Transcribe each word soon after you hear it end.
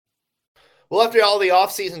Well, after all the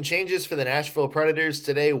offseason changes for the Nashville Predators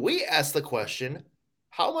today, we asked the question,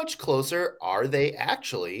 how much closer are they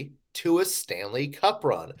actually to a Stanley Cup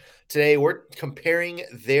run? Today, we're comparing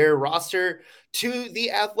their roster to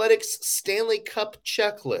the Athletics Stanley Cup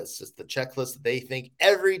checklist. It's the checklist that they think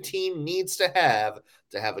every team needs to have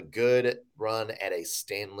a good run at a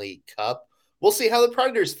Stanley Cup. We'll see how the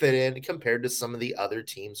Predators fit in compared to some of the other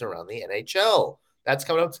teams around the NHL. That's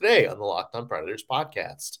coming up today on the Locked On Predators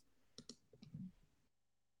podcast.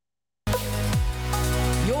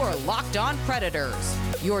 Your Locked On Predators,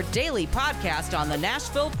 your daily podcast on the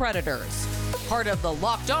Nashville Predators. Part of the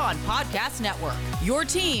Locked On Podcast Network, your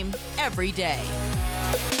team every day.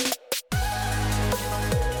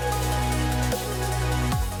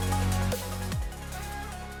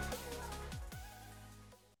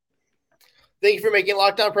 Thank you for making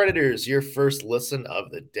Locked On Predators your first listen of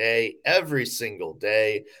the day, every single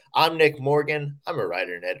day. I'm Nick Morgan. I'm a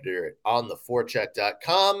writer and editor at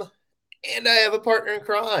ontheforecheck.com, and I have a partner in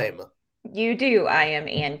crime. You do. I am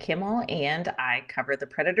Ann Kimmel, and I cover the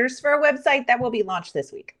Predators for a website that will be launched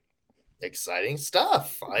this week. Exciting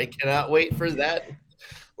stuff. I cannot wait for that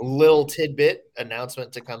little tidbit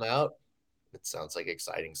announcement to come out. It sounds like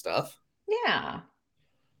exciting stuff. Yeah.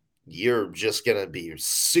 You're just going to be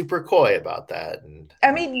super coy about that. And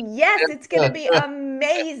I mean, yes, it's going to be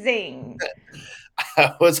amazing.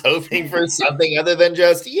 I was hoping for something other than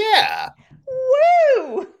just, yeah.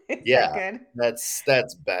 Woo! Is Yeah, that good?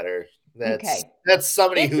 That's better. Okay. That's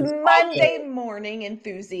somebody It's who's Monday morning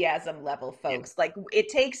enthusiasm level, folks. Yeah. Like, it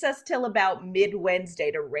takes us till about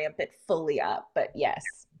mid-Wednesday to ramp it fully up. But yes,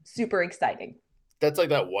 super exciting. That's like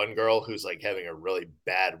that one girl who's like having a really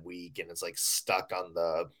bad week and is like stuck on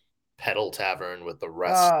the pedal tavern with the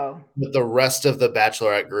rest of the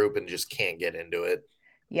bachelorette group and just can't get into it.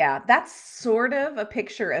 Yeah, that's sort of a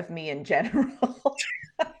picture of me in general.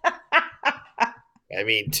 I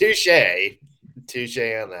mean, touche on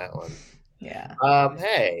that one. Yeah.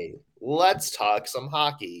 Hey, let's talk some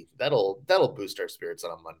hockey. That'll boost our spirits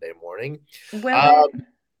on a Monday morning. Will it?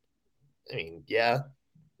 I mean, yeah,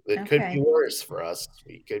 it could be Okay. worse for us.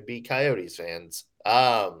 We could be Coyotes fans.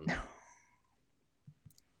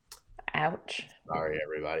 Ouch. Sorry,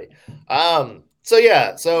 everybody.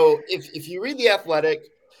 So if you read The Athletic,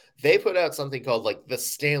 they put out something called like the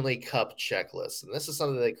Stanley Cup checklist. And this is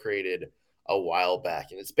something they created a while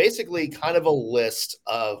back. And it's basically kind of a list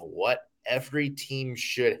of what every team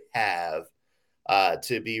should have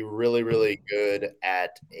to be really, really good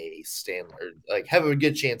at a Stanley, or like have a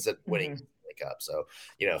good chance at winning Stanley Cup. So,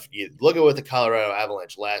 if you look at what the Colorado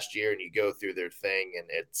Avalanche last year and you go through their thing, and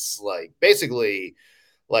it's like basically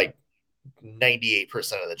like 98%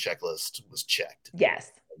 of the checklist was checked.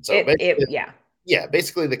 Yes. So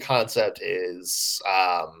basically the concept is,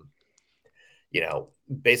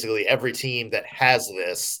 basically every team that has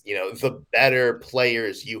this, the better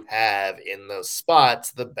players you have in those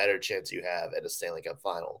spots, the better chance you have at a Stanley Cup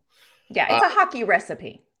final. Yeah, it's a hockey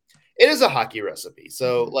recipe. It is a hockey recipe.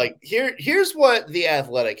 So like here's what The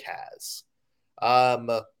Athletic has.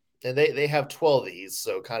 And they have 12 of these,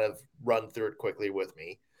 so kind of run through it quickly with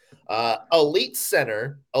me. Elite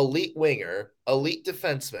center, elite winger, elite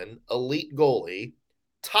defenseman, elite goalie,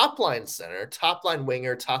 top line center, top line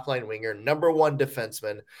winger, number one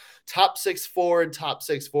defenseman, top six forward,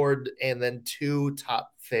 and then two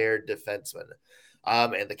top pair defensemen.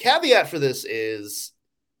 And the caveat for this is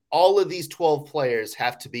all of these 12 players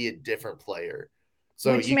have to be a different player.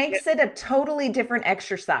 So which makes it a totally different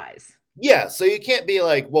exercise. Yeah, so you can't be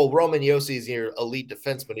like, well, Roman Josi is your elite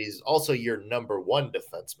defenseman. He's also your number one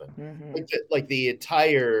defenseman. Mm-hmm. Like the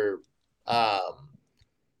entire, I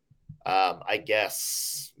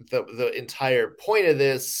guess the entire point of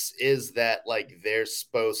this is that like they're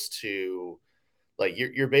supposed to, like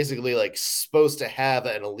you're basically like supposed to have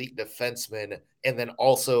an elite defenseman and then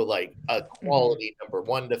also like a quality number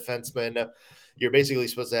one defenseman. You're basically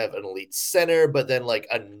supposed to have an elite center, but then like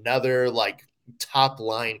another like top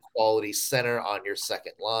line quality center on your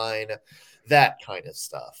second line, that kind of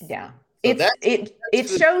stuff. Yeah. So it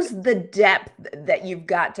shows the depth that you've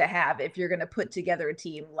got to have if you're going to put together a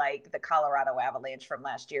team like the Colorado Avalanche from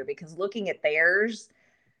last year, because looking at theirs,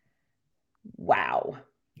 wow.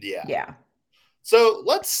 Yeah. So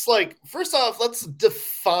let's first off, let's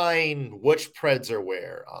define which Preds are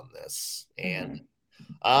where on this. And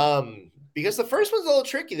because the first one's a little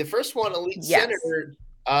tricky. The first one, elite center,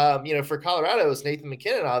 for Colorado is Nathan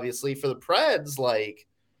MacKinnon, obviously. For the Preds, like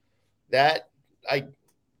that, I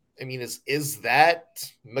mean, is that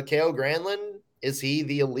Mikael Granlund? Is he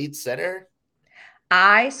the elite center?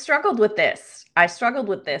 I struggled with this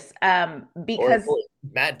because or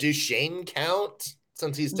Matt Duchene count?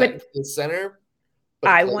 since he's But technically the center. But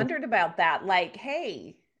I wondered about that. Like,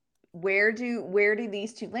 hey, where do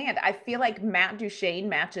these two land? I feel like Matt Duchene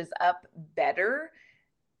matches up better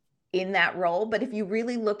in that role. But if you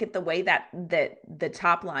really look at the way that the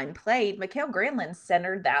top line played, Mikael Granlund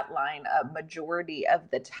centered that line a majority of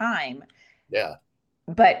the time. Yeah.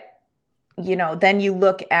 But then you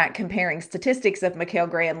look at comparing statistics of Mikael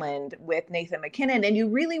Granlund with Nathan MacKinnon, and you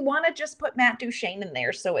really want to just put Matt Duchene in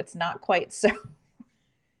there so it's not quite so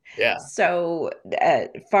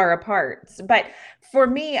far apart. But for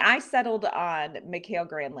me, I settled on Mikael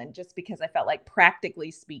Granlund just because I felt like, practically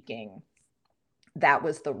speaking, that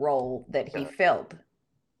was the role that he filled.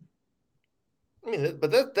 I mean,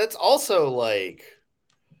 but that's also like,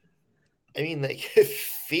 I mean, they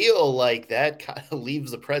feel like that kind of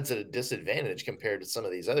leaves the Preds at a disadvantage compared to some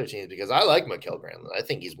of these other teams, because I like Mikael Granlund. I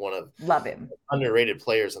think he's one of love him underrated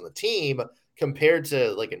players on the team compared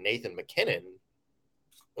to like a Nathan MacKinnon.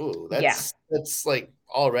 Ooh, that's like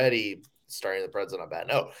already starting the Preds on a bad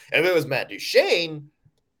note. If it was Matt Duchene,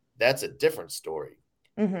 that's a different story.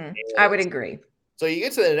 Mm-hmm. I would agree. So you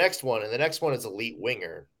get to the next one, and the next one is elite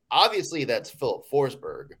winger. Obviously, that's Filip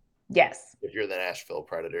Forsberg. Yes. If you're the Nashville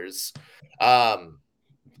Predators.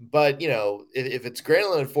 But, if it's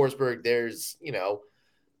Granlund and Forsberg, there's,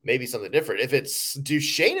 maybe something different. If it's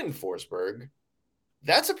Duchene and Forsberg,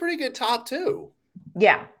 that's a pretty good top too.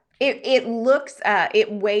 Yeah. It looks,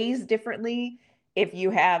 it weighs differently if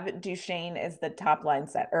you have Duchene as the top line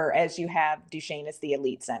set, or as you have Duchene as the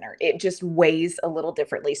elite center. It just weighs a little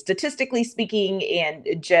differently, statistically speaking,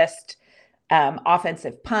 and just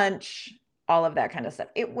offensive punch, all of that kind of stuff.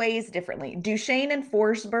 It weighs differently. Duchene and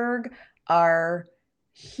Forsberg are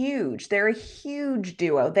huge. They're a huge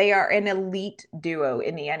duo. They are an elite duo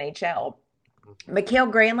in the NHL. Mikael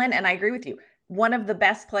Granlund, and I agree with you, one of the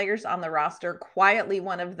best players on the roster, quietly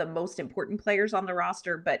one of the most important players on the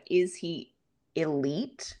roster, but is he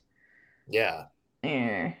elite? Yeah.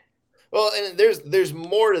 Well, and there's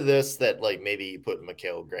more to this that, like, maybe you put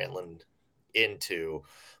Mikael Granlund into,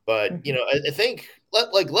 but I think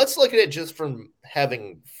let's look at it just from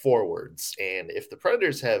having forwards. And if the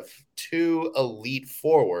Predators have two elite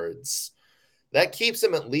forwards, that keeps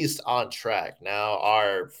them at least on track. Now,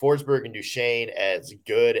 are Forsberg and Duchene as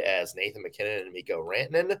good as Nathan MacKinnon and Mikko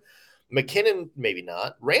Rantanen? MacKinnon, maybe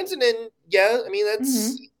not. Rantanen, yeah. I mean,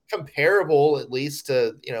 that's comparable at least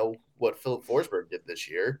to, what Filip Forsberg did this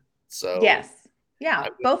year. So yes. Yeah.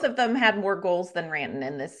 Both of them had more goals than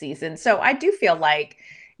Rantanen this season. So I do feel like,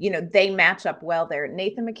 they match up well there.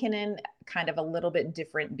 Nathan MacKinnon, kind of a little bit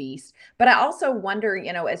different beast. But I also wonder,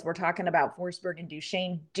 as we're talking about Forsberg and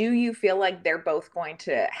Duchene, do you feel like they're both going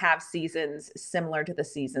to have seasons similar to the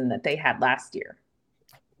season that they had last year?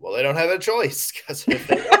 Well, they don't have a choice, because if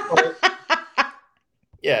they don't,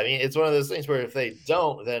 yeah, I mean, it's one of those things where if they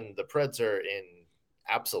don't, then the Preds are in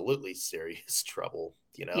absolutely serious trouble,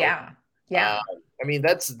 Yeah. Yeah. I mean,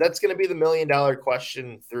 that's going to be the $1 million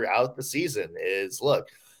question throughout the season is, look,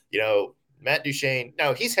 Matt Duchene,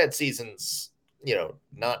 now he's had seasons,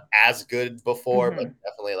 not as good before, but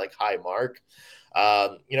definitely like high mark.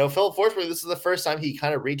 Filip Forsberg, this is the first time he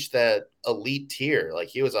kind of reached that elite tier. Like,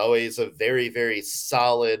 he was always a very, very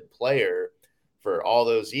solid player for all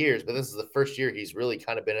those years, but this is the first year he's really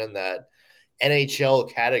kind of been in that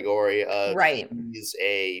NHL category of he's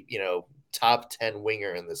a, top 10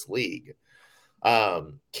 winger in this league.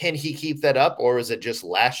 Can he keep that up, or is it just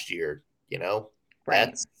last year?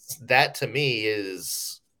 That to me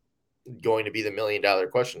is going to be the $1 million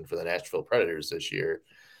question for the Nashville Predators this year,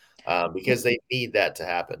 because they need that to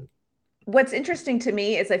happen. What's interesting to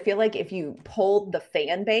me is I feel like if you polled the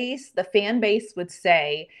fan base would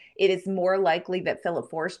say it is more likely that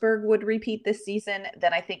Filip Forsberg would repeat this season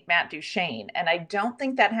than I think Matt Duchene. And I don't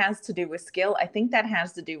think that has to do with skill. I think that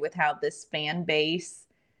has to do with how this fan base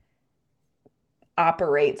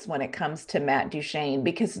operates when it comes to Matt Duchene,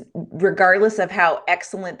 because regardless of how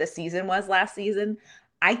excellent the season was last season,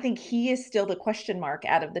 I think he is still the question mark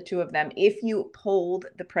out of the two of them if you polled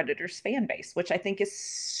the Predators fan base, which I think is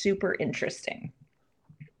super interesting.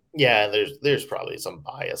 Yeah, there's probably some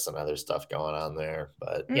bias and other stuff going on there,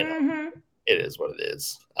 but it is what it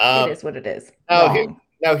is. It is what it is.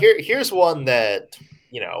 Here's one that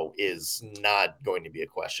is not going to be a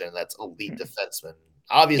question. That's elite defenseman.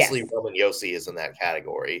 Obviously, Roman Josi is in that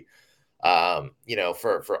category.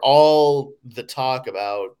 For all the talk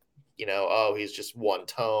about, he's just one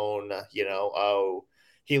tone,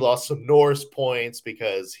 he lost some Norris points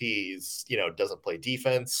because he's, doesn't play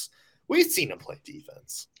defense. We've seen him play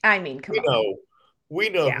defense. I mean, come on. We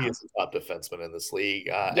know he is a top defenseman in this league.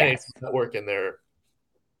 And it's not working there.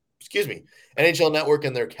 excuse me, NHL Network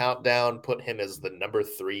in their countdown put him as the number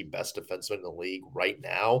 3 best defenseman in the league right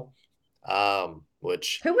now.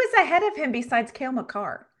 Which Who was ahead of him besides Cale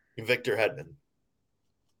Makar? Victor Hedman.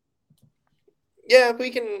 Yeah,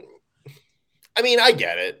 we can. I mean, I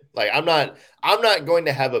get it. Like, I'm not going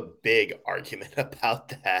to have a big argument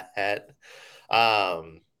about that.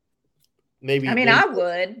 Maybe. I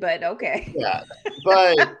would, but okay. Yeah,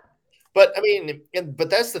 but I mean, but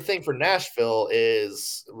that's the thing for Nashville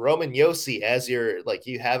is Roman Josi as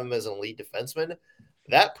you have him as an elite defenseman.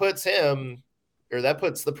 That puts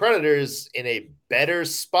the Predators in a better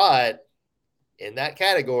spot in that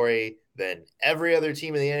category than every other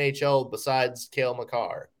team in the NHL besides Cale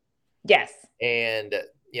Makar. Yes. And,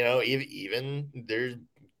 even there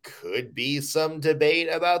could be some debate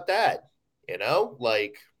about that,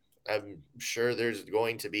 like I'm sure there's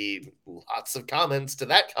going to be lots of comments to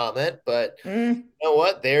that comment, but you know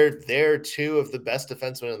what? They're 2 of the best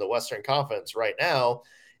defensemen in the Western Conference right now.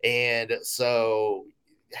 And so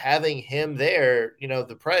having him there,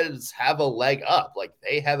 the Preds have a leg up. Like,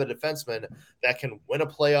 they have a defenseman that can win a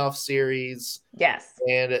playoff series. Yes.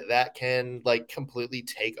 And that can completely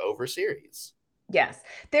take over series. Yes.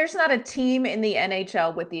 There's not a team in the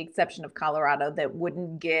NHL, with the exception of Colorado, that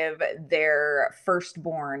wouldn't give their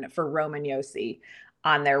firstborn for Roman Josi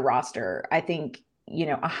on their roster. I think,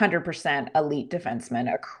 100% elite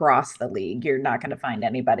defenseman across the league. You're not going to find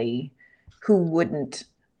anybody who wouldn't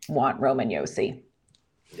want Roman Josi.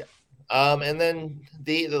 Yeah. And then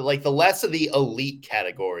the less of the elite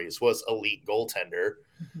categories was elite goaltender.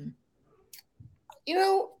 Mm-hmm.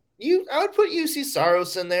 I would put UC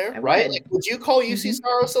Saros in there, right? Would you call UC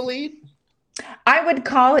Saros elite? I would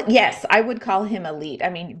call him elite. I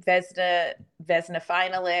mean, Vezina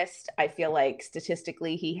finalist. I feel like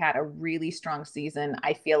statistically he had a really strong season.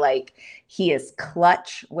 I feel like he is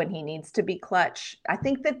clutch when he needs to be clutch. I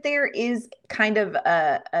think that there is kind of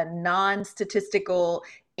a non-statistical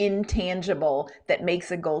intangible that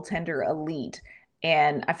makes a goaltender elite.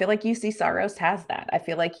 And I feel like UC Saros has that. I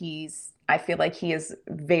feel like he is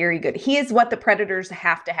very good. He is what the Predators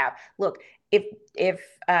have to have. Look, if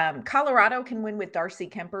Colorado can win with Darcy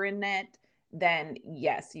Kemper in net, then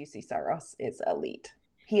yes, UC Saros is elite.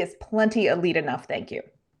 He is plenty elite enough. Thank you.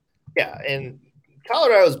 Yeah, and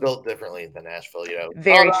Colorado is built differently than Nashville.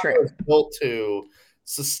 Very Colorado true. Is built to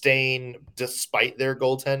sustain despite their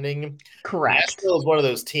goaltending. Correct. Nashville is one of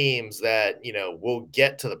those teams that will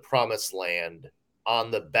get to the promised land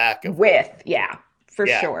on the back of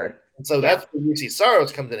sure. And so that's where UC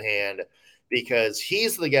Saros comes in hand, because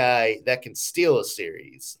he's the guy that can steal a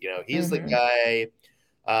series. He's the guy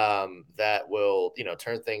that will,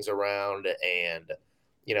 turn things around. And,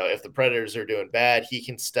 if the Predators are doing bad, he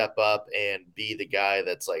can step up and be the guy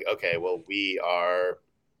that's like, okay, well, we are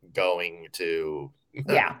going to,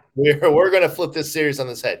 we're going to flip this series on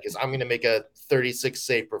this head, because I'm going to make a 36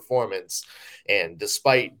 save performance. And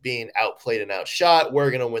despite being outplayed and outshot,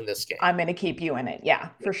 we're going to win this game. I'm going to keep you in it. Yeah,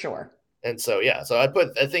 for sure. And so,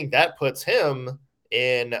 I think that puts him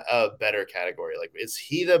in a better category. Like, is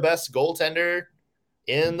he the best goaltender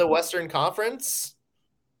in the Western Conference?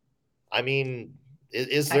 I mean,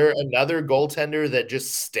 is there another goaltender that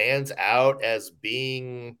just stands out as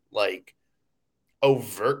being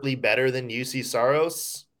overtly better than UC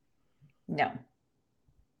Saros? No.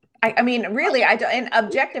 I mean, really, I don't, and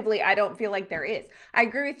objectively, I don't feel like there is. I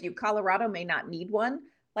agree with you. Colorado may not need one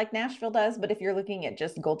like Nashville does, but if you're looking at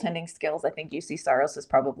just goaltending skills, I think UC Saros is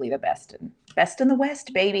probably the best in the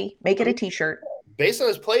West, baby. Make it a t-shirt. Based on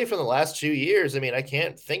his play from the last 2 years, I mean, I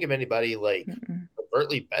can't think of anybody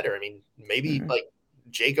overtly better. I mean, maybe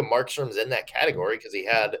Jacob Markstrom's in that category because he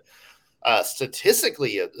had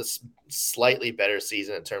statistically a slightly better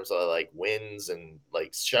season in terms of wins and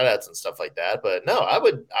shutouts and stuff like that. But no, I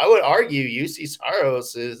would argue UC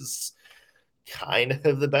Saros is kind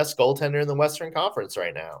of the best goaltender in the Western Conference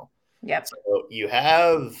right now. Yep. So you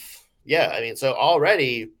have, so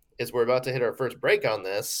already, as we're about to hit our first break on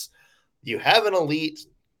this, you have an elite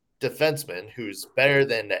defenseman who's better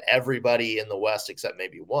than everybody in the West except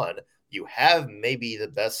maybe one. You have maybe the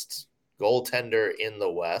best goaltender in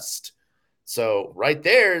the West. So right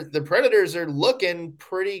there, the Predators are looking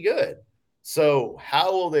pretty good. So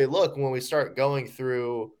how will they look when we start going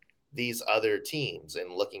through these other teams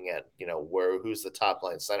and looking at, who's the top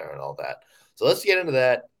line center and all that? So let's get into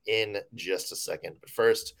that in just a second. But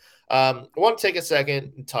first, I want to take a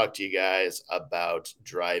second and talk to you guys about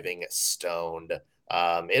driving stoned.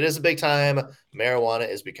 It is a big time. Marijuana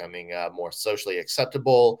is becoming more socially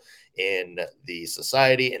acceptable in the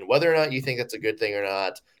society. And whether or not you think that's a good thing or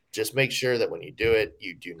not, just make sure that when you do it,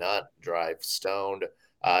 you do not drive stoned.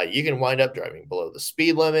 You can wind up driving below the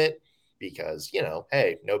speed limit because,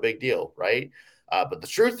 hey, no big deal, right? But the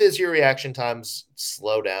truth is your reaction times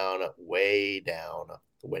slow down, way down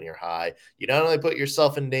when you're high. You not only put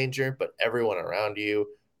yourself in danger, but everyone around you.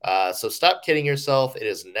 So stop kidding yourself. It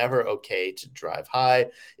is never okay to drive high.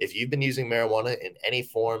 If you've been using marijuana in any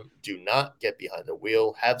form, do not get behind the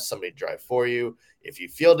wheel. Have somebody drive for you. If you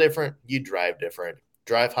feel different, you drive different.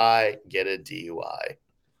 Drive high, get a DUI.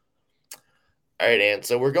 All right, Ann.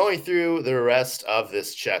 So we're going through the rest of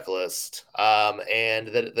this checklist. And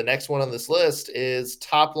the next one on this list is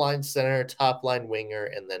top line center, top line winger,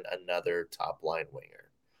 and then another top line winger.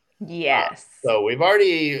 Yes. So we've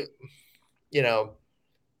already,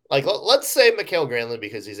 let's say Mikael Granlund,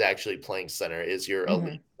 because he's actually playing center, is your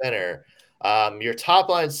elite center. Your top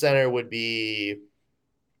line center would be,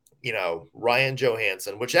 Ryan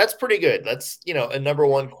Johansson, which that's pretty good. That's, a number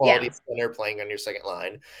one quality center playing on your second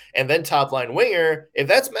line. And then top line winger, if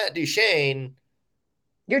that's Matt Duchene,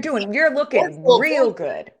 you're looking real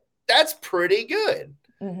good. That's pretty good.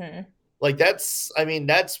 Mm-hmm.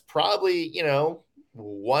 That's probably,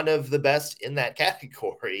 one of the best in that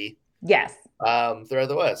category. Yes. Throughout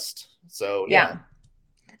the West. So yeah.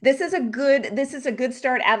 This is a good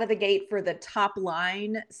start out of the gate for the top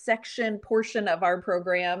line section portion of our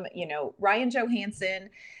program. Ryan Johansson,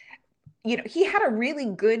 he had a really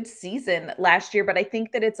good season last year, but I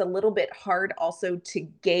think that it's a little bit hard also to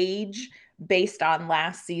gauge based on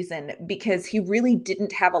last season because he really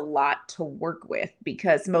didn't have a lot to work with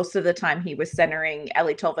because most of the time he was centering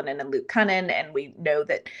Eeli Tolvanen and Luke Kunin, and we know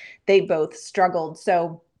that they both struggled.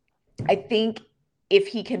 So I think if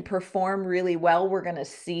he can perform really well, we're going to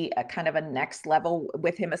see a kind of a next level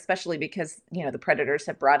with him, especially because, the Predators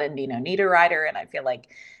have brought in Nino Niederreiter, and I feel like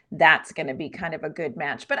that's going to be kind of a good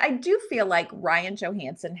match. But I do feel like Ryan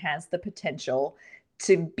Johansson has the potential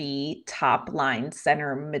to be top line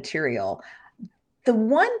center material. The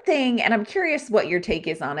one thing, and I'm curious what your take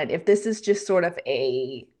is on it, if this is just sort of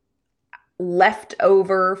a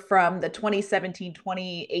leftover from the 2017,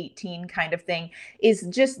 2018 kind of thing, is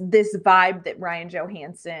just this vibe that Ryan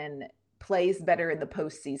Johansson plays better in the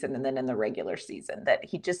postseason and then in the regular season, that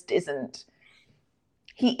he just isn't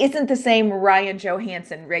the same Ryan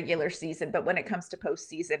Johansson regular season, but when it comes to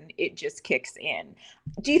postseason, it just kicks in.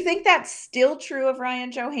 Do you think that's still true of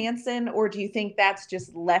Ryan Johansson, or do you think that's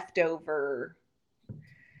just leftover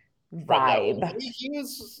vibe?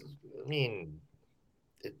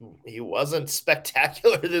 He wasn't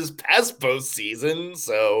spectacular this past postseason,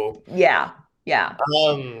 so yeah. It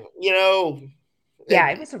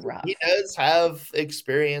was a rough. He does have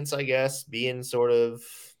experience, I guess, being sort of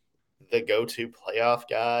the go-to playoff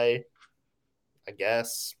guy. I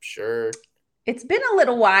guess, sure. It's been a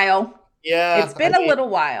little while. Yeah, it's been a little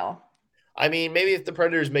while. I mean, maybe if the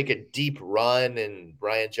Predators make a deep run and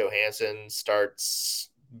Ryan Johansson starts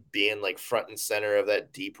being like front and center of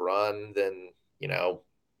that deep run, then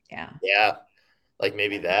yeah, like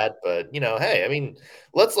maybe that. But hey, I mean,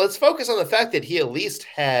 let's focus on the fact that he at least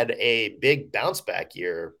had a big bounce back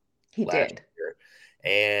year. He did. Year.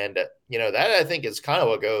 And that I think is kind of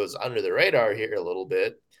what goes under the radar here a little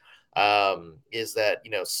bit. Is that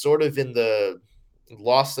sort of in the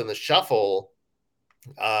lost in the shuffle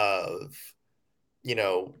of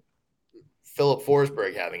Philip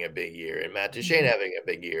Forsberg having a big year and Matt Duchene having a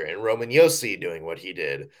big year and Roman Josi doing what he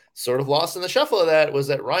did. Sort of lost in the shuffle of that was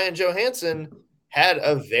that Ryan Johansson had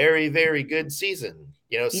a very, very good season.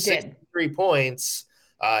 63 points,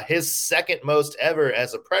 his second most ever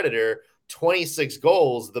as a Predator, 26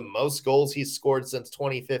 goals, the most goals he's scored since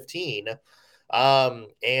 2015. And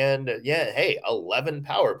 11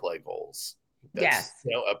 power play goals. That's,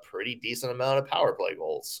 a pretty decent amount of power play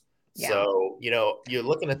goals. Yeah. So, you're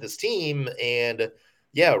looking at this team and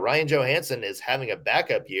Ryan Johansson is having a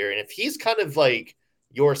backup year. And if he's kind of like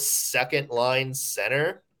your second line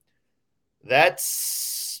center,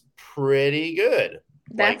 that's pretty good.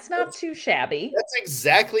 That's not too shabby. That's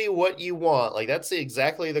exactly what you want. Like, that's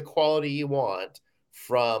exactly the quality you want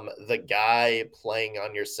from the guy playing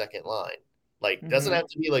on your second line. Like, doesn't have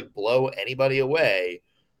to be like blow anybody away,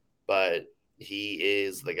 but he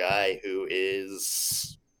is the guy who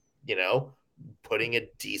is, putting a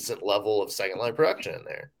decent level of second line production in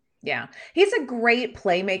there. Yeah. He's a great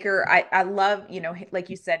playmaker. I love, like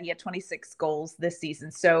you said, he had 26 goals this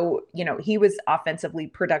season. So, he was offensively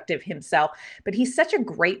productive himself, but he's such a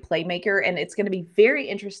great playmaker. And it's going to be very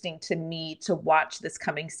interesting to me to watch this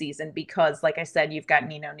coming season because, like I said, you've got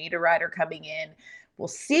Nino Niederreiter coming in. We'll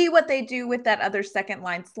see what they do with that other second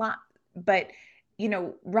line slot. But,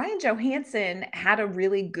 Ryan Johansson had a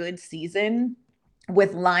really good season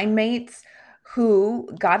with line mates who,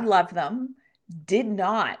 God love them, did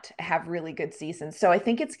not have really good seasons. So I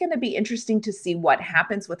think it's going to be interesting to see what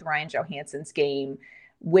happens with Ryan Johansen's game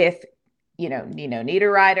with, Nino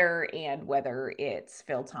Niederreiter, and whether it's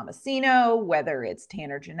Phil Tomasino, whether it's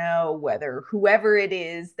Tanner Jeannot, whether whoever it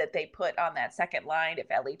is that they put on that second line, if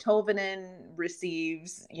Eeli Tolvanen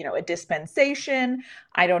receives, a dispensation,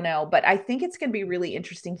 I don't know. But I think it's going to be really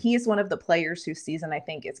interesting. He is one of the players whose season I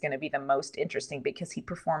think is going to be the most interesting because he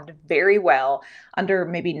performed very well under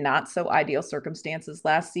maybe not so ideal circumstances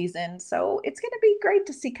last season. So it's going to be great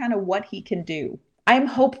to see kind of what he can do. I'm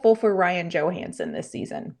hopeful for Ryan Johansen this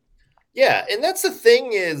season. Yeah, and that's the thing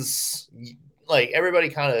is, like, everybody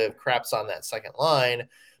kind of craps on that second line,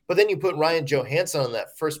 but then you put Ryan Johansen on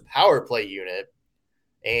that first power play unit,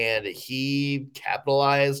 and he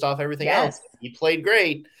capitalized off everything else. He played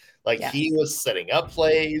great. Like, he was setting up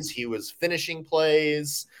plays, he was finishing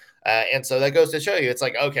plays, and so that goes to show you, it's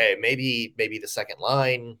like, okay, maybe the second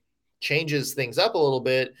line changes things up a little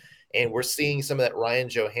bit, and we're seeing some of that Ryan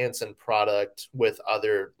Johansen product with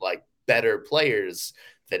other, like, better players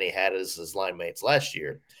than he had as his line mates last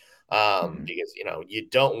year. Because, you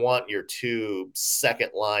don't want your two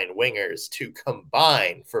second line wingers to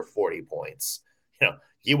combine for 40 points.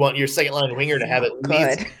 You want your second line winger to have you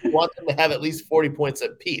want them to have at least 40 points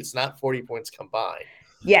apiece, not 40 points combined.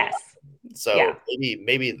 Yes. So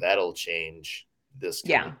maybe that'll change this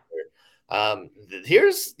coming year.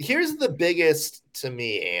 Here's the biggest, to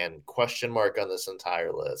me, and question mark on this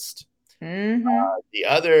entire list. The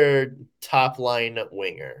other top line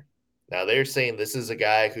winger. Now they're saying this is a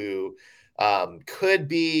guy who could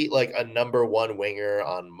be like a number one winger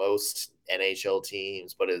on most NHL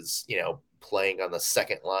teams, but is, playing on the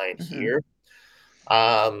second line here.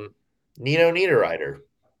 Nino Niederreiter.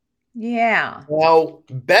 Yeah. Now,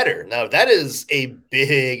 better. Now, that is a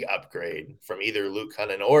big upgrade from either Luke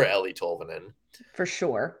Kunin or Eeli Tolvanen. For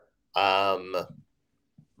sure.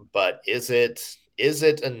 But is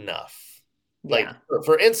it enough? Like,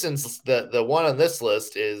 for instance, the one on this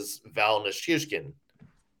list is Val Nichushkin,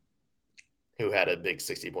 who had a big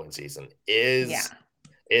 60-point season.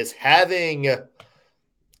 Is having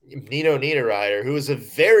Nino Niederreiter, who is a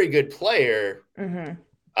very good player,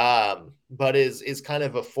 but is kind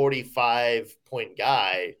of a 45-point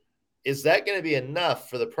guy, is that going to be enough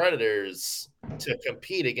for the Predators to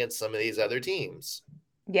compete against some of these other teams?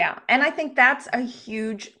 Yeah, and I think that's a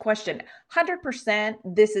huge question. 100%,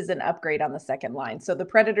 this is an upgrade on the second line. So the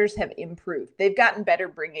Predators have improved. They've gotten better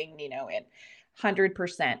bringing Nino in.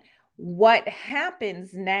 100%. What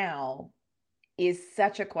happens now is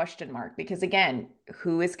such a question mark because, again,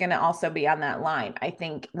 who is going to also be on that line? I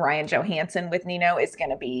think Ryan Johansen with Nino is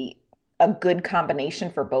going to be a good combination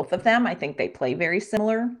for both of them. I think they play very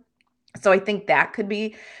similar. So I think that could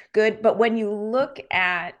be good. But when you look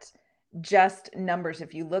at just numbers,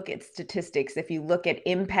 if you look at statistics, if you look at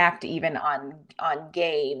impact even on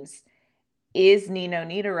games, is Nino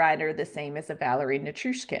Niederreiter the same as a Valeri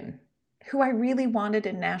Nichushkin, who I really wanted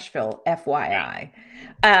in Nashville, FYI?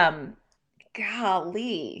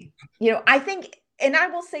 Golly, I think, and I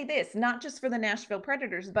will say this, not just for the Nashville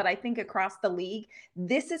Predators, but I think across the league,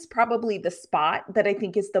 this is probably the spot that I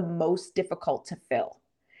think is the most difficult to fill.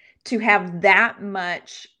 To have that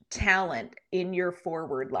much talent in your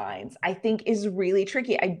forward lines, I think is really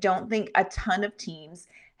tricky. I don't think a ton of teams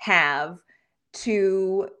have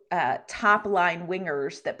two top line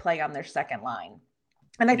wingers that play on their second line.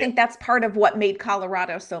 And I think that's part of what made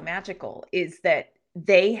Colorado so magical, is that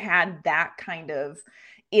they had that kind of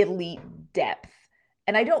elite depth.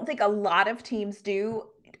 And I don't think a lot of teams do.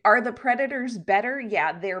 Are the Predators better?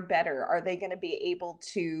 Yeah, they're better. Are they going to be able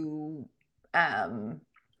to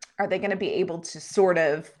sort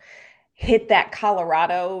of hit that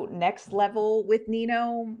Colorado next level with Nino?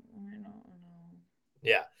 I don't know.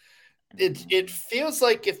 Yeah. It feels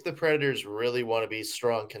like if the Predators really want to be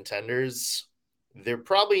strong contenders, there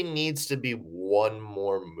probably needs to be one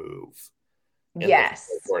more move. Yes.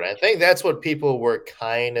 I think that's what people were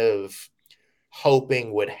kind of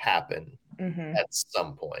hoping would happen at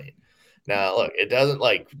some point. Now, look, it doesn't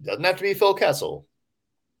have to be Phil Kessel.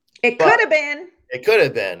 It could have been. It could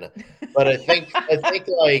have been. But I think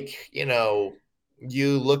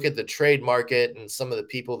you look at the trade market and some of the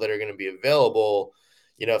people that are going to be available,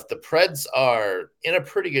 if the Preds are in a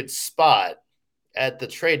pretty good spot at the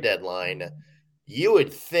trade deadline, you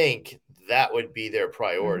would think that would be their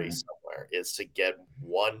priority somewhere, is to get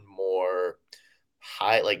one more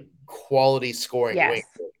high, quality scoring winger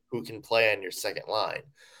who can play on your second line.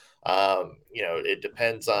 It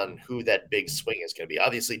depends on who that big swing is going to be.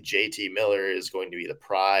 Obviously, JT Miller is going to be the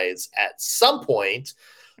prize at some point.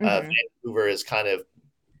 Vancouver is kind of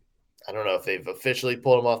I don't know if they've officially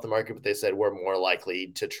pulled him off the market, but they said we're more likely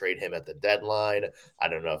to trade him at the deadline. I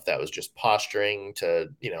don't know if that was just posturing to,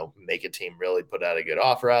 make a team really put out a good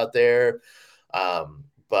offer out there.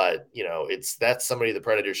 But that's somebody the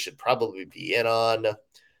Predators should probably be in on.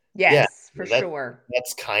 Yes, for sure.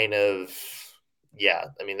 That's kind of,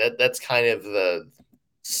 I mean, that's kind of the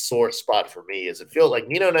sore spot for me. Is it feels like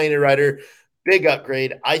Nino Niederreiter, big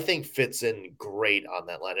upgrade, I think fits in great on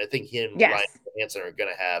that line. I think he and Ryan Johansson are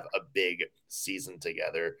going to have a big season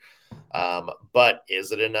together. But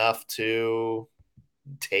is it enough to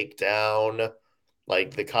take down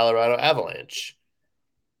like the Colorado Avalanche?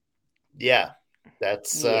 Yeah,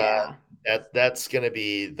 that's that's going to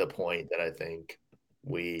be the point that I think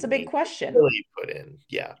it's a big question. Really put in.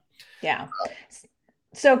 Yeah.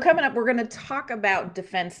 So coming up, we're going to talk about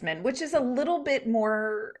defensemen, which is a little bit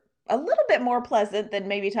more pleasant than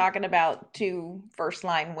maybe talking about two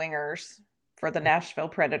first-line wingers for the Nashville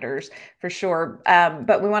Predators, for sure.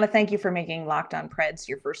 But we want to thank you for making Locked On Preds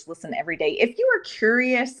your first listen every day. If you are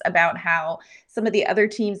curious about how some of the other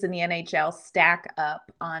teams in the NHL stack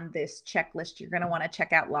up on this checklist, you're going to want to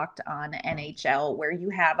check out Locked On NHL, where you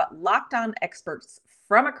have Locked On experts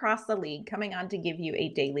from across the league coming on to give you a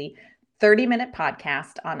daily 30-minute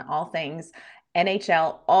podcast on all things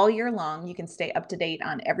NHL all year long. You can stay up to date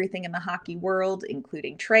on everything in the hockey world,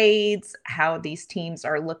 including trades, how these teams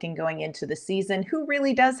are looking going into the season, who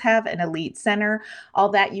really does have an elite center. All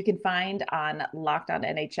that you can find on Locked On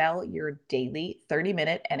NHL, your daily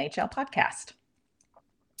 30-minute NHL podcast.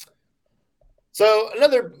 So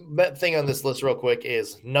another thing on this list real quick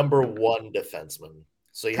is number one defenseman.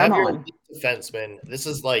 So you have your defenseman. This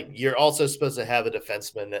is like, you're also supposed to have a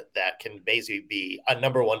defenseman that can basically be a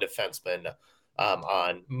number one defenseman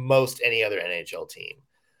on most any other NHL team.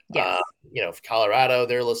 Yes. For Colorado,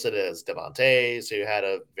 they're listed as Devontae, who had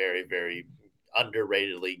a very, very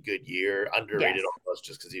underratedly good year. Underrated almost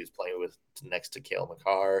just because he was playing with next to Cale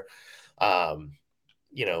Makar.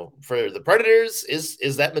 For the Predators,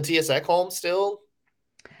 is that Matthias Ekholm still?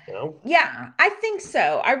 Yeah, I think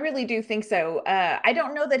so. I really do think so. I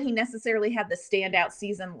don't know that he necessarily had the standout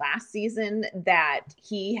season last season that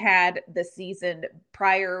he had the season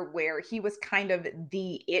prior, where he was kind of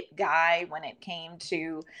the it guy when it came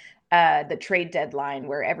to the trade deadline,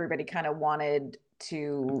 where everybody kind of wanted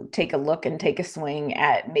to take a look and take a swing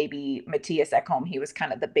at maybe Matthias Ekholm. He was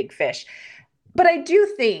kind of the big fish. But I do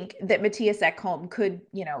think that Matthias Ekholm could,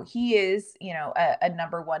 he is, a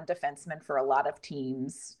number one defenseman for a lot of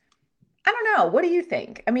teams. I don't know. What do you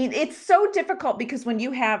think? I mean, it's so difficult because when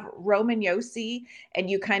you have Roman Josi and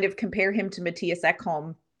you kind of compare him to Matthias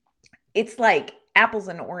Ekholm, it's like apples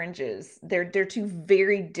and oranges. They're two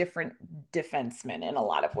very different defensemen in a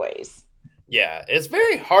lot of ways. Yeah, it's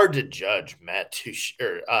very hard to judge Matt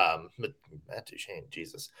Duchene,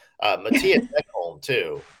 Jesus, Matthias Ekholm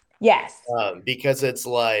too. Yes. Because it's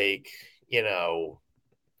like,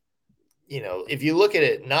 if you look at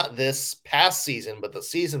it, not this past season, but the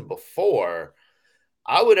season before,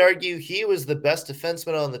 I would argue he was the best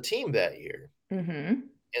defenseman on the team that year. Mm-hmm.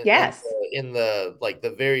 In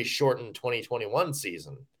the very shortened 2021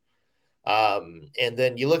 season. And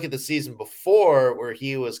then you look at the season before where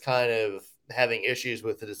he was kind of having issues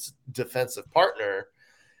with his defensive partner.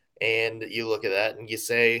 And you look at that and you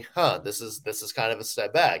say, this is kind of a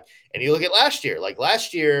step back. And you look at last year,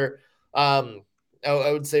 I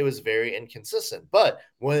would say was very inconsistent. But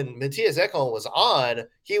when Matthias Ekholm was on,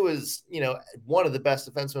 he was, one of the best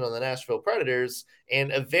defensemen on the Nashville Predators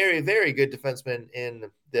and a very, very good defenseman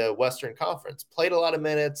in the Western Conference. Played a lot of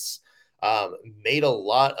minutes, made a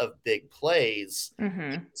lot of big plays.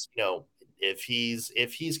 Mm-hmm. If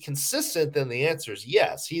he's consistent, then the answer is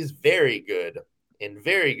yes. He's very good and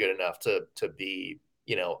very good enough to be,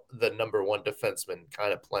 the number one defenseman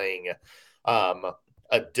kind of playing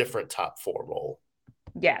a different top four role.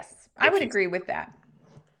 Yes, I would agree with that.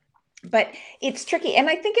 But it's tricky. And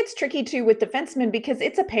I think it's tricky too with defensemen because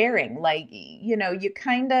it's a pairing. Like, you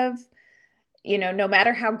kind of, no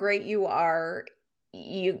matter how great you are,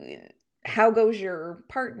 how goes your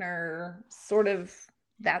partner, sort of,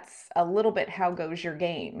 that's a little bit how goes your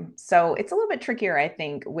game. So it's a little bit trickier, I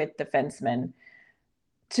think, with defensemen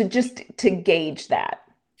to gauge that.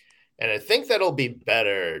 And I think that'll be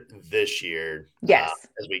better this year. Yes.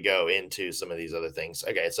 As we go into some of these other things.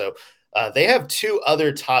 Okay. So they have two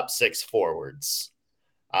other top six forwards.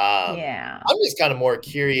 I'm just kind of more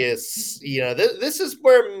curious, this is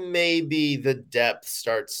where maybe the depth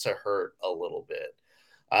starts to hurt a little bit.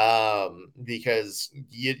 Because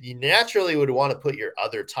you naturally would want to put your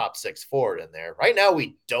other top six forward in there. Right now,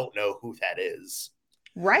 we don't know who that is.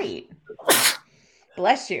 Right.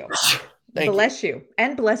 Bless you. Thank you. Bless you.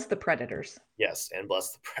 And bless the Predators. Yes, and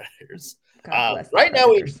bless the Predators. God bless the Right now,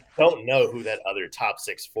 we Predators. don't know who that other top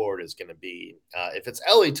 6 forward is going to be. If it's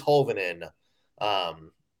Ellie Tolvanen,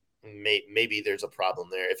 maybe there's a problem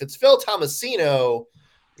there. If it's Phil Tomasino,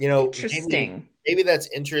 Interesting. maybe that's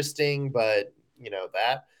interesting, but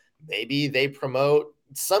that maybe they promote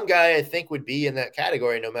some guy I think would be in that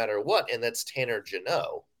category no matter what, and that's Tanner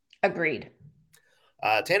Jeannot. Agreed.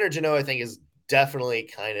 Tanner Jeannot, I think, is definitely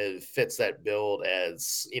kind of fits that build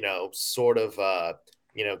as, sort of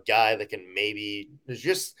guy that can maybe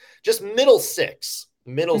just middle six.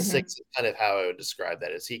 Middle six is kind of how I would describe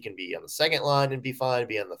that, is he can be on the second line and be fine,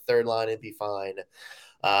 be on the third line and be fine.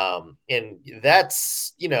 And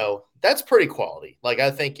that's pretty quality. Like,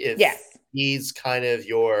 I think if he's kind of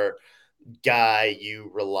your guy you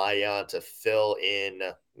rely on to fill in,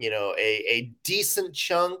 a decent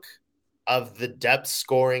chunk of the depth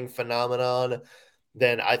scoring phenomenon,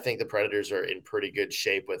 then I think the Predators are in pretty good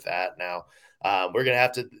shape with that. Now, we're going to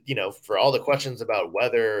have to, for all the questions about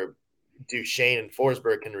whether Duchene and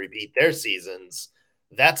Forsberg can repeat their seasons,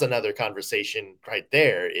 that's another conversation right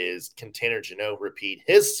there, is can Tanner Jeannot repeat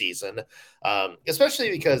his season?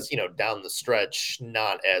 Especially because, down the stretch,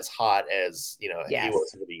 not as hot as, he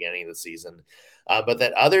was at the beginning of the season. But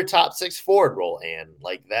that other top 6 forward role, and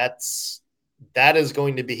like that is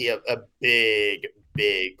going to be a big,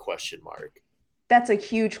 big question mark. That's a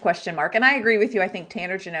huge question mark. And I agree with you. I think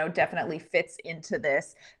Tanner Jeannot definitely fits into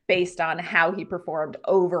this based on how he performed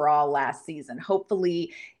overall last season.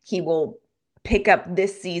 Hopefully he will pick up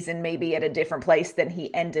this season maybe at a different place than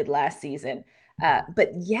he ended last season. But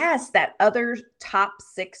yes, that other top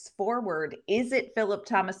 6 forward, is it Philip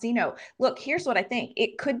Tomasino? Look, here's what I think.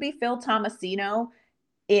 It could be Phil Tomasino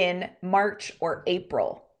in March or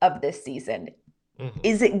April of this season.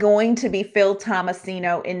 Is it going to be Phil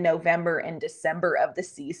Tomasino in November and December of the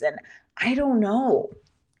season? I don't know.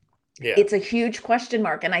 Yeah. It's a huge question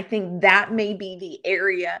mark. And I think that may be the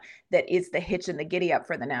area that is the hitch in the giddy up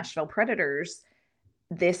for the Nashville Predators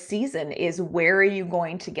this season, is where are you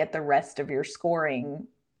going to get the rest of your scoring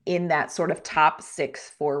in that sort of top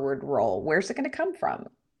 6 forward role? Where's it going to come from?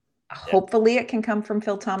 Hopefully it can come from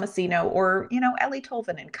Phil Tomasino or, Ellie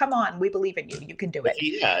Tolvanen. Come on, we believe in you. You can do it.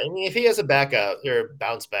 If he has a backup or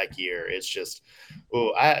bounce back year, it's just,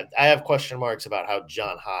 I have question marks about how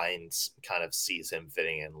John Hynes kind of sees him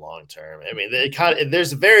fitting in long term. I mean,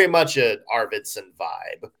 there's very much a Arvidsson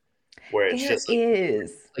vibe where it's just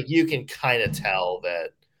like you can kind of tell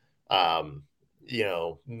that,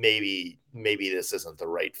 maybe this isn't the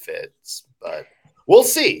right fit, but we'll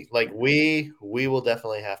see. Like, we will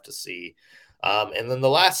definitely have to see. And then the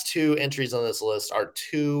last 2 entries on this list are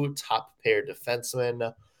 2 top pair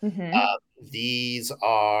defensemen. These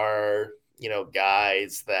are,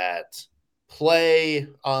 guys that play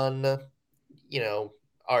on,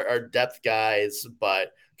 are depth guys,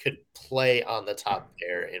 but could play on the top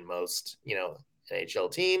pair in most,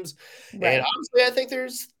 NHL teams. Right. And honestly, I think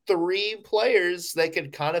there's 3 players that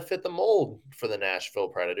could kind of fit the mold for the Nashville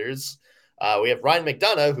Predators. We have Ryan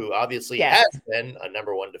McDonagh, who obviously has been a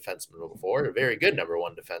number 1 defenseman before, a very good number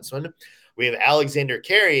 1 defenseman. We have Alexander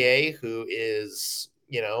Carrier, who is,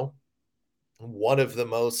 one of the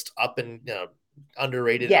most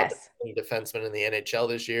underrated defensemen in the NHL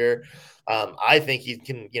this year. I think he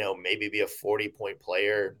can, maybe be a 40-point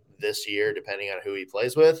player this year, depending on who he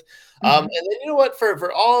plays with. And then,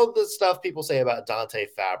 for all the stuff people say about Dante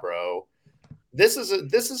Fabro, this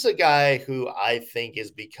is a guy who I think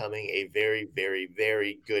is becoming a very, very,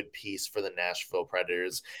 very good piece for the Nashville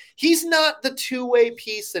Predators. He's not the two-way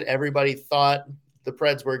piece that everybody thought the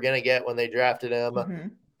Preds were going to get when they drafted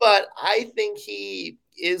him, but I think he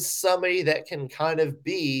is somebody that can kind of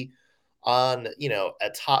be on, a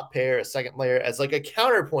top pair, a second player, as like a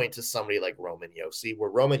counterpoint to somebody like Roman Josi, where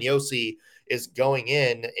Roman Josi is going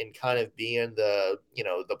in and kind of being the,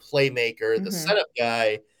 the playmaker, the setup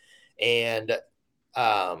guy. And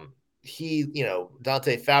he,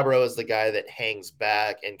 Dante Fabro is the guy that hangs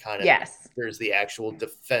back and kind of there's the actual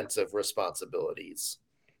defensive responsibilities.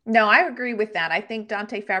 No, I agree with that. I think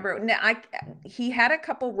Dante Fabro, he had a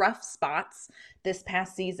couple rough spots this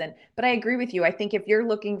past season, but I agree with you. I think if you're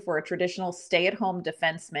looking for a traditional stay-at-home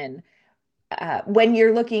defenseman, when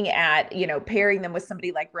you're looking at, pairing them with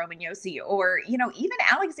somebody like Roman Josi or, even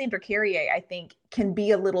Alexander Carrier, I think can be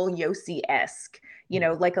a little Josi-esque,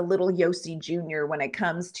 like a little Josi Jr. when it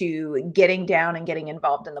comes to getting down and getting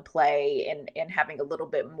involved in the play and having a little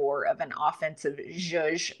bit more of an offensive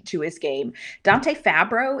zhuzh to his game. Dante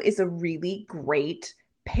Fabro is a really great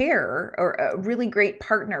pair or a really great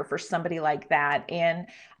partner for somebody like that. And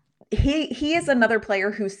he is another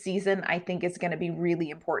player whose season I think is going to be really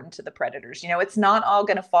important to the Predators. It's not all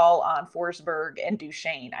going to fall on Forsberg and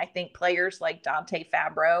Duchene. I think players like Dante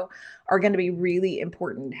Fabro are going to be really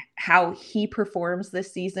important. How he performs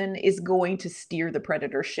this season is going to steer the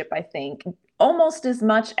Predators ship, I think, almost as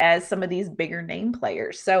much as some of these bigger name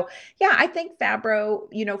players. So, yeah, I think Fabro,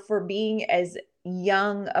 for being as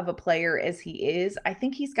young of a player as he is, I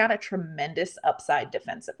think he's got a tremendous upside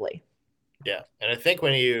defensively. Yeah, and I think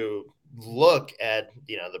when you look at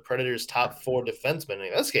the Predators' top 4 defensemen,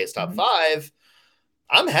 in this case top 5,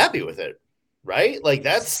 I'm happy with it, right? Like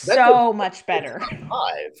that's so much better. 5.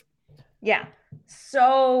 Yeah.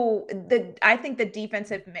 So I think the defense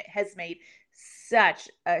has made such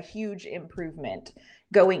a huge improvement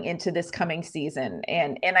going into this coming season.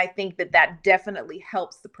 And I think that definitely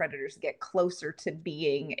helps the Predators get closer to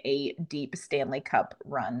being a deep Stanley Cup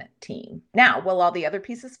run team. Now, will all the other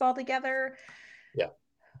pieces fall together? Yeah.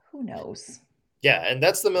 Who knows? Yeah, and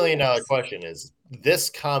that's the $1 million question is this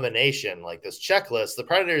combination, like this checklist, the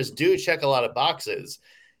Predators do check a lot of boxes.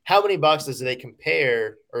 How many boxes do they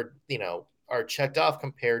compare or, are checked off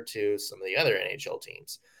compared to some of the other NHL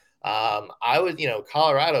teams? I would,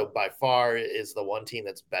 Colorado by far is the one team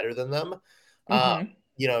that's better than them.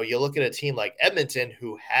 You look at a team like Edmonton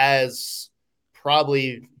who has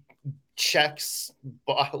probably check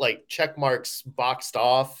marks boxed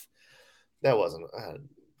off. That wasn't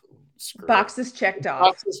boxes checked off.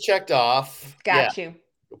 Boxes checked off. Got you.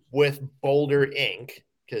 With bolder ink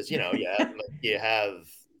because you have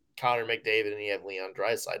Connor McDavid and you have Leon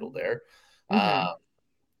Draisaitl there.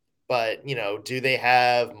 But, do they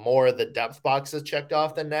have more of the depth boxes checked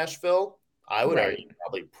off than Nashville? I would argue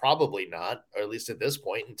probably not, or at least at this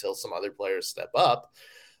point until some other players step up.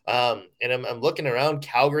 And I'm looking around.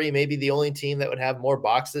 Calgary may be the only team that would have more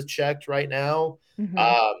boxes checked right now.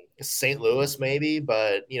 St. Louis maybe,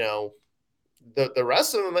 but, the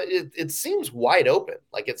rest of them, it seems wide open.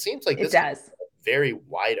 Like it seems like this is a very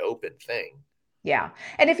wide open thing. Yeah.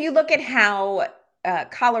 And if you look at how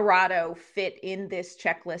Colorado fit in this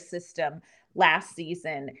checklist system last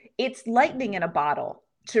season, it's lightning in a bottle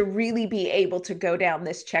to really be able to go down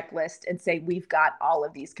this checklist and say, we've got all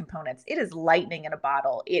of these components. It is lightning in a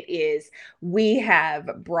bottle. It is, we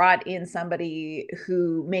have brought in somebody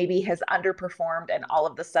who maybe has underperformed and all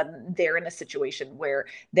of a sudden they're in a situation where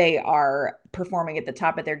they are performing at the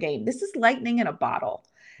top of their game. This is lightning in a bottle.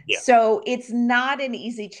 Yeah. So it's not an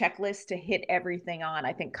easy checklist to hit everything on.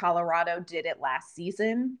 I think Colorado did it last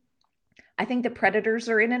season. I think the Predators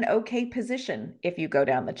are in an okay position if you go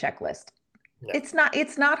down the checklist. No.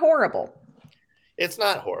 It's not horrible. It's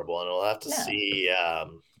not horrible, and we'll have to see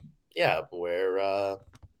where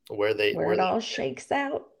it all shakes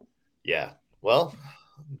out. Yeah. Well,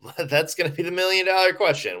 that's going to be the $1 million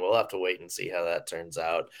question. We'll have to wait and see how that turns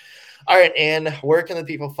out. All right, Ann, where can the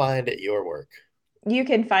people find your work? You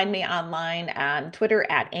can find me online on Twitter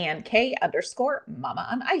at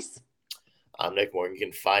AnnK_Mama on Ice. I'm Nick Morgan. You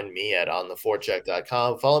can find me at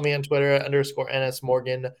ontheforecheck.com. Follow me on Twitter at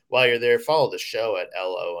 _NSMorgan. While you're there, follow the show at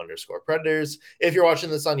LO_Predators. If you're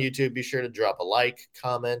watching this on YouTube, be sure to drop a like,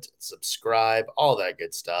 comment, subscribe, all that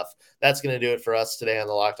good stuff. That's going to do it for us today on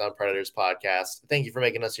the Locked On Predators podcast. Thank you for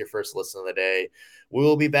making us your first listen of the day. We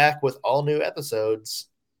will be back with all new episodes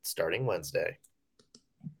starting Wednesday.